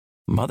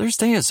Mother's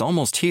Day is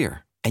almost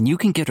here, and you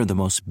can get her the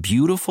most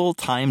beautiful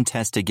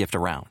time-tested gift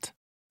around.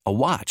 A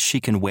watch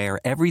she can wear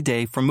every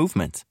day from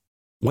Movement.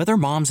 Whether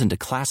mom's into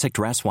classic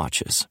dress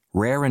watches,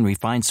 rare and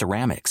refined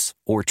ceramics,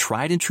 or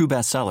tried and true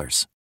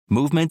bestsellers,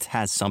 Movement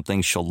has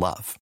something she'll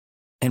love.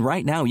 And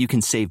right now you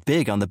can save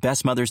big on the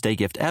best Mother's Day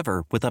gift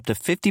ever with up to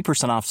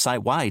 50% off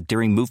site-wide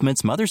during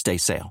Movement's Mother's Day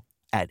sale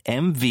at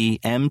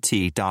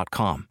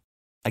MVMT.com.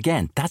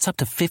 Again, that's up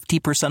to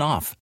 50%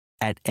 off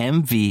at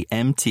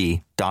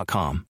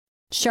MVMT.com.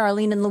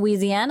 Charlene in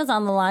Louisiana is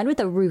on the line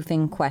with a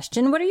roofing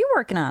question. What are you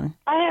working on?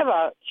 I have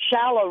a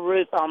shallow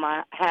roof on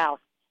my house.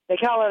 They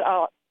call it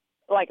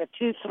like a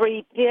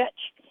 2-3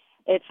 pitch.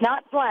 It's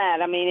not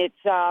flat. I mean,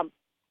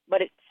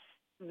 but it's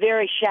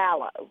very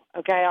shallow.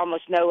 Okay,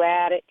 almost no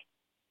attic.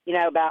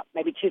 About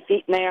maybe 2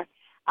 feet in there.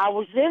 I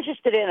was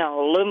interested in an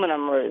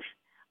aluminum roof,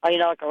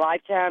 like a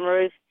lifetime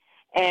roof,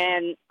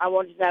 and I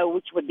wanted to know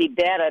which would be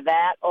better,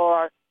 that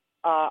or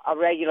a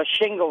regular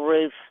shingle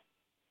roof,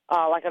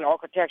 like an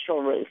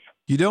architectural roof.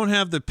 You don't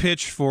have the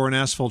pitch for an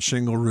asphalt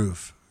shingle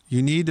roof.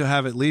 You need to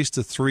have at least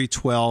a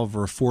 312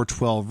 or a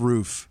 412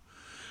 roof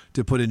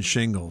to put in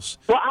shingles.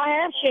 Well, I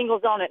have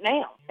shingles on it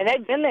now, and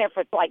they've been there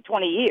for like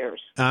 20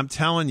 years. I'm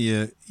telling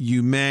you,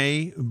 you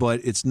may, but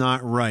it's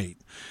not right.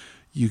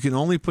 You can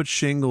only put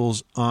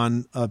shingles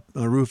on a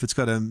roof that's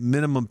got a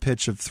minimum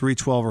pitch of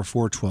 312 or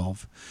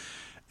 412.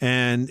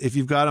 And if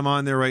you've got them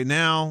on there right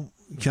now,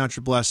 count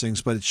your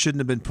blessings, but it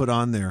shouldn't have been put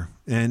on there.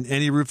 And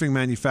any roofing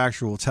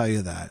manufacturer will tell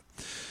you that.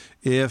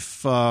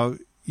 If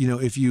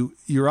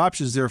your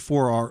options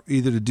therefore are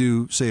either to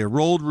do, say, a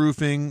rolled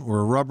roofing or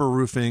a rubber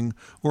roofing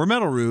or a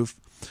metal roof,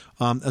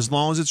 as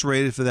long as it's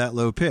rated for that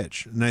low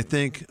pitch. And I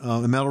think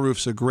a metal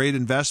roof's a great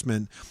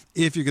investment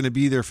if you're going to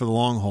be there for the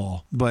long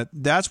haul. But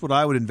that's what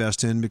I would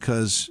invest in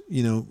because,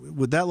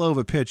 with that low of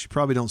a pitch, you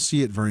probably don't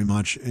see it very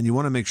much. And you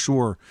want to make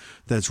sure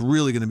that it's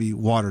really going to be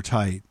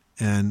watertight.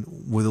 And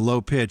with a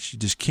low pitch, you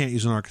just can't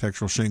use an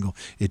architectural shingle.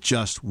 It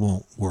just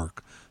won't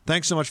work.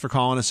 Thanks so much for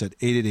calling us at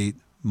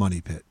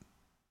 888-MONEY-PIT.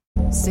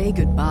 Say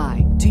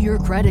goodbye to your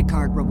credit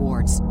card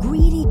rewards.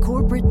 Greedy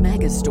corporate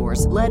mega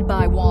stores, led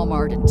by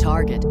Walmart and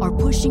Target, are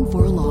pushing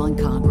for a law in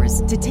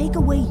Congress to take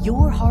away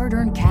your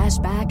hard-earned cash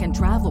back and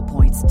travel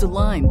points to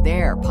line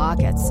their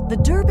pockets. The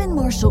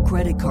Durbin-Marshall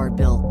credit card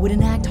bill would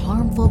enact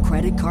harmful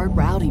credit card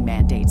routing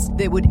mandates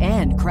that would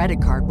end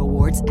credit card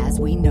rewards as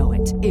we know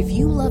it. If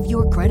you love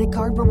your credit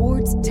card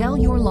rewards, tell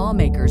your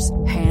lawmakers,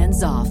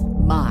 hands off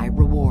my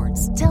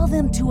rewards. Tell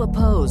them to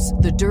oppose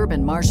the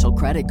Durbin-Marshall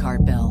credit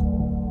card bill.